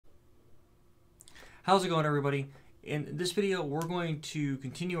How's it going, everybody? In this video, we're going to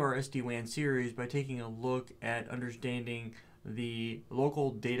continue our SD-WAN series by taking a look at understanding the local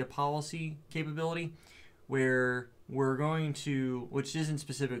data policy capability, where we're going to, which isn't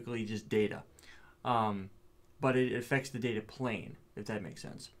specifically just data, but it affects the data plane, if that makes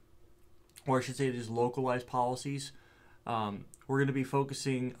sense. Or I should say there's localized policies. We're going to be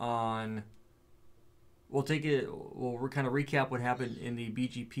focusing on, we'll kind of recap what happened in the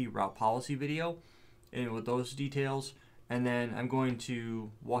BGP route policy video, and with those details, and then I'm going to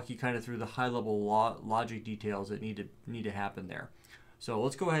walk you kind of through the high-level logic details that need to happen there. So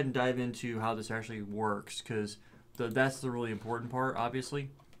let's go ahead and dive into how this actually works, because that's the really important part, obviously.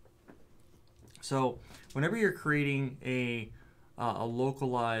 So whenever you're creating a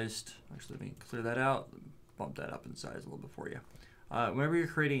localized, actually let me clear that out, bump that up in size a little bit for you. Whenever you're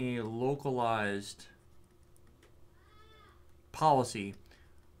creating a localized policy,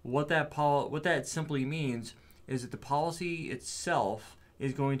 what that simply means is that the policy itself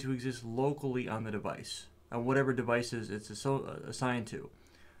is going to exist locally on the device, on whatever devices it's assigned to,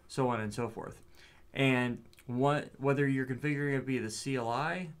 so on and so forth. And whether you're configuring it via the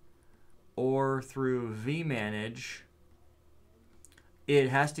CLI or through vManage, it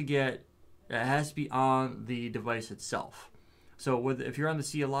has to be on the device itself. So if you're on the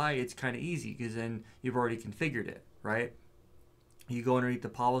CLI, it's kind of easy because then you've already configured it, right? You go underneath the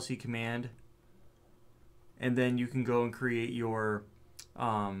policy command, and then you can go and create your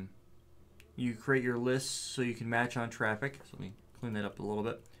lists so you can match on traffic. So let me clean that up a little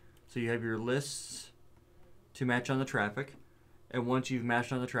bit. So you have your lists to match on the traffic, and once you've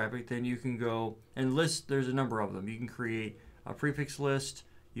matched on the traffic, then you can go and list. There's a number of them. You can create a prefix list.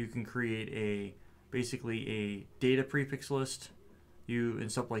 You can create basically a data prefix list,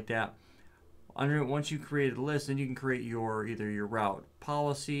 and stuff like that. Once you create a list, then you can create either your route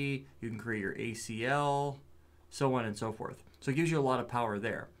policy, you can create your ACL, so on and so forth. So it gives you a lot of power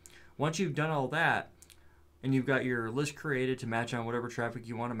there. Once you've done all that, and you've got your list created to match on whatever traffic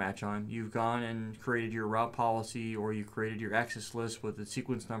you want to match on, you've gone and created your route policy, or you created your access list with the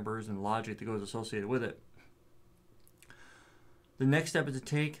sequence numbers and logic that goes associated with it. The next step is to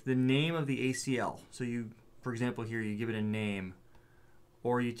take the name of the ACL. So for example, here you give it a name,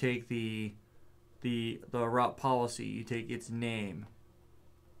 or you take the route policy, you take its name,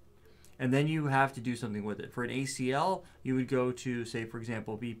 and then you have to do something with it. For an ACL, you would go to, say, for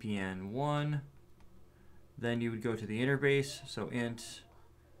example, VPN1, then you would go to the interface, so int,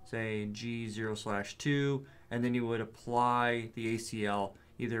 say, G0/2, and then you would apply the ACL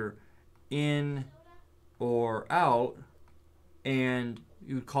either in or out, and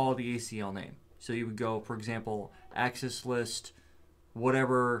you would call the ACL name. So you would go, for example, access list,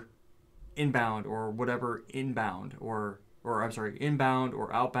 whatever inbound, or whatever inbound, or inbound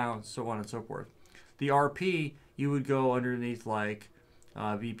or outbound, so on and so forth. The RP, you would go underneath like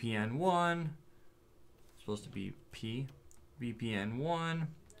VPN1, supposed to be P, VPN1,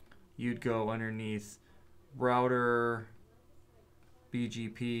 you'd go underneath router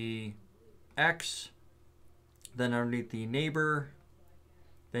BGP X, then underneath the neighbor,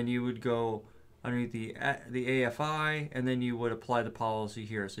 then you would go underneath the AFI, and then you would apply the policy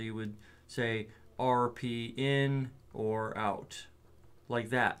here. So you would say RP in or out, like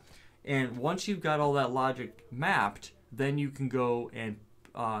that. And once you've got all that logic mapped, then you can go and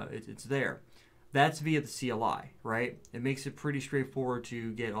it's there. That's via the CLI, right? It makes it pretty straightforward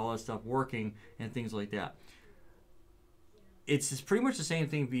to get all that stuff working and things like that. It's pretty much the same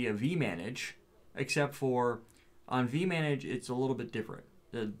thing via vManage, except for on vManage it's a little bit different.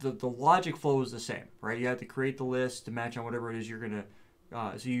 The logic flow is the same, right? You have to create the list to match on whatever it is you're going to,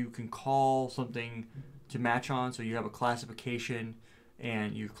 so you can call something to match on, so you have a classification,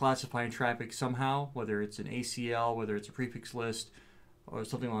 and you're classifying traffic somehow, whether it's an ACL, whether it's a prefix list, or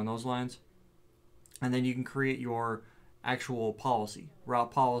something along those lines. And then you can create your actual policy,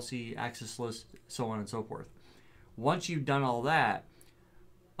 route policy, access list, so on and so forth. Once you've done all that,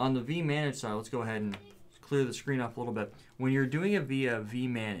 on the vManage side, let's go ahead and clear the screen up a little bit. When you're doing it via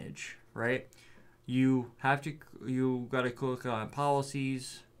vManage, right, you got to click on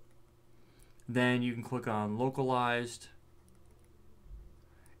policies, then you can click on localized,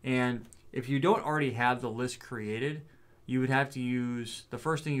 and if you don't already have the list created, you would have to use, the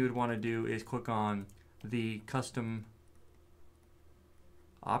first thing you would want to do is click on the custom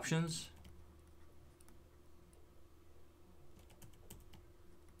options,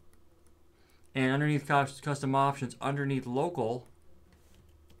 and underneath custom options, underneath local,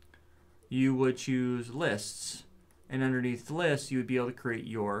 you would choose lists, and underneath lists you would be able to create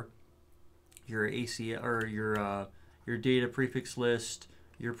your ACL or your data prefix list,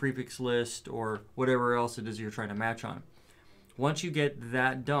 your prefix list or whatever else it is you're trying to match on. Once you get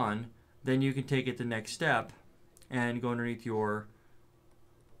that done, then you can take it the next step and go underneath your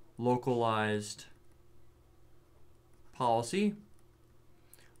localized policy.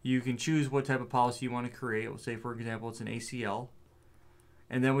 You can choose what type of policy you want to create. Let's say, for example, it's an ACL.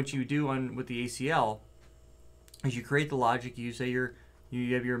 And then what you do with the ACL is you create the logic. You say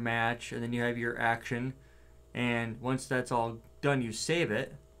you have your match, and then you have your action. And once that's all done, you save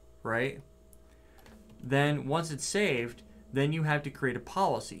it, right? Then once it's saved, then you have to create a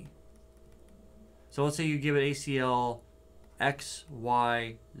policy. So let's say you give it ACL X,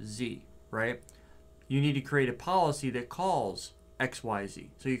 Y, Z, right? You need to create a policy that calls X, Y,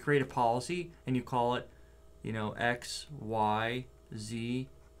 Z. So you create a policy and you call it, X, Y, Z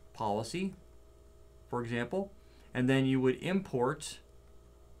policy, for example. And then you would import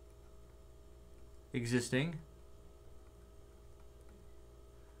existing,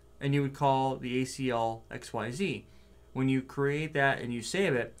 and you would call the ACL XYZ. When you create that and you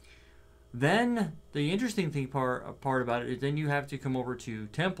save it, then the interesting thing part about it is then you have to come over to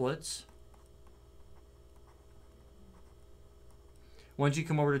templates. Once you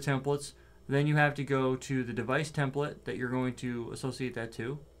come over to templates, then you have to go to the device template that you're going to associate that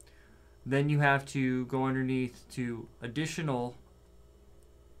to. Then you have to go underneath to additional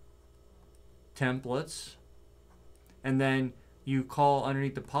templates, and then you call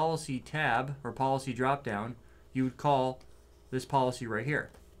underneath the policy tab or policy drop down, you would call this policy right here.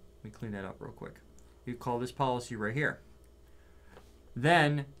 Let me clean that up real quick. You call this policy right here.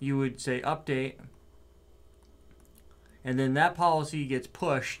 Then you would say update, and then that policy gets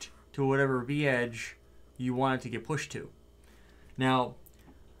pushed to whatever vEdge you want it to get pushed to. Now,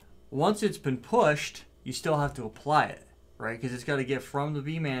 once it's been pushed, you still have to apply it, right? Because it's got to get from the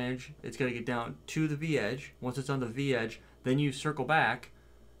vManage, it's got to get down to the vEdge. Once it's on the vEdge, then you circle back,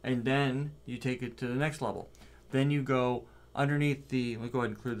 and then you take it to the next level. Then you go underneath the, let me go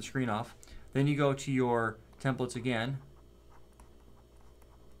ahead and clear the screen off. Then you go to your templates again.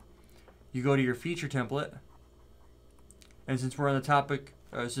 You go to your feature template. And since we're on the topic,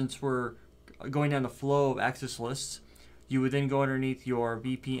 since we're going down the flow of access lists, you would then go underneath your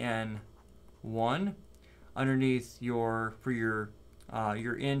VPN 1, underneath your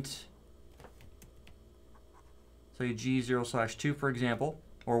int, say G0/2 for example,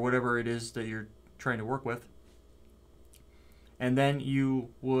 or whatever it is that you're trying to work with. And then you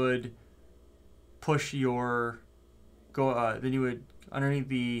would push your then you would underneath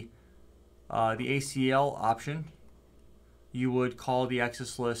the ACL option, you would call the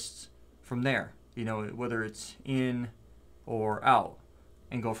access lists from there. Whether it's in or out,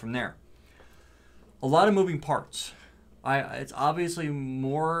 and go from there. A lot of moving parts. It's obviously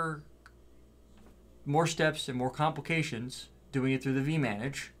more steps and more complications doing it through the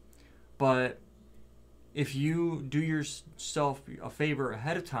vManage, but if you do yourself a favor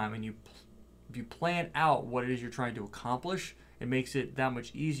ahead of time and if you plan out what it is you're trying to accomplish, it makes it that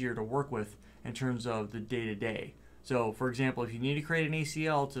much easier to work with in terms of the day-to-day. So, for example, if you need to create an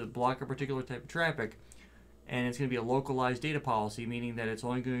ACL to block a particular type of traffic, and it's going to be a localized data policy, meaning that it's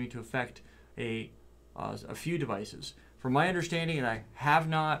only going to affect a few devices. From my understanding, and I have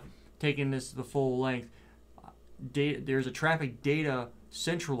not taken this to the full length, there's a traffic data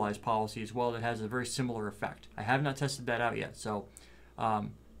centralized policy as well that has a very similar effect. I have not tested that out yet, so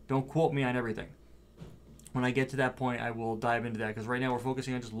don't quote me on everything. When I get to that point, I will dive into that, because right now we're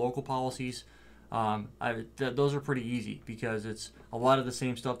focusing on just local policies. Those are pretty easy because it's a lot of the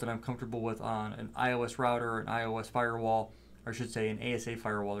same stuff that I'm comfortable with on an iOS router, an iOS firewall, or I should say an ASA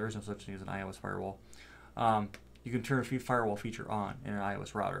firewall. There is no such thing as an iOS firewall. You can turn a firewall feature on in an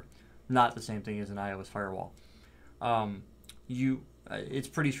iOS router. Not the same thing as an iOS firewall. It's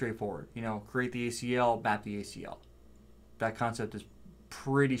pretty straightforward. Create the ACL, map the ACL. That concept is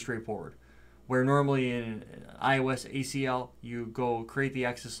pretty straightforward. Where normally in iOS ACL, you go create the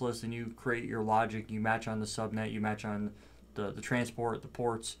access list and you create your logic, you match on the subnet, you match on the transport, the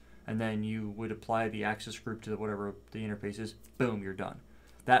ports, and then you would apply the access group to whatever the interface is. Boom, you're done.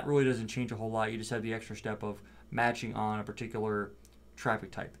 That really doesn't change a whole lot. You just have the extra step of matching on a particular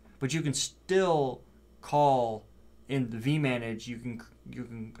traffic type. But you can still call in the vManage, you can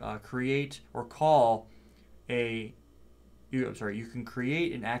create or call you can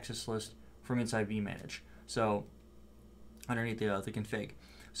create an access list from inside vManage. So underneath the config.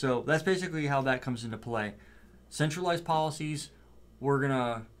 So that's basically how that comes into play. Centralized policies,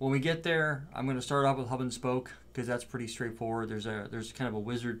 when we get there, I'm gonna start off with hub and spoke because that's pretty straightforward. There's kind of a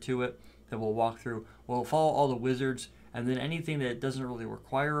wizard to it that we'll walk through. We'll follow all the wizards, and then anything that doesn't really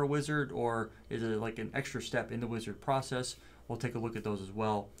require a wizard or is like an extra step in the wizard process, we'll take a look at those as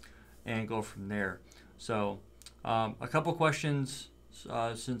well and go from there. So a couple questions,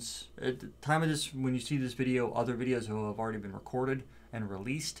 since at the time of this, when you see this video, other videos have already been recorded and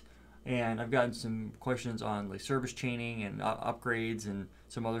released, and I've gotten some questions on like service chaining and upgrades and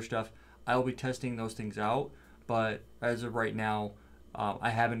some other stuff. I will be testing those things out, but as of right now, I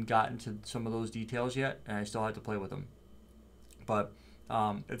haven't gotten to some of those details yet, and I still have to play with them. But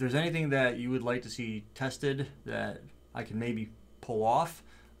if there's anything that you would like to see tested that I can maybe pull off,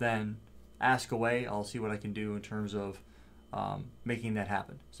 then ask away. I'll see what I can do in terms of making that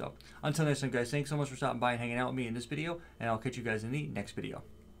happen. So until next time, guys, thanks so much for stopping by and hanging out with me in this video, and I'll catch you guys in the next video.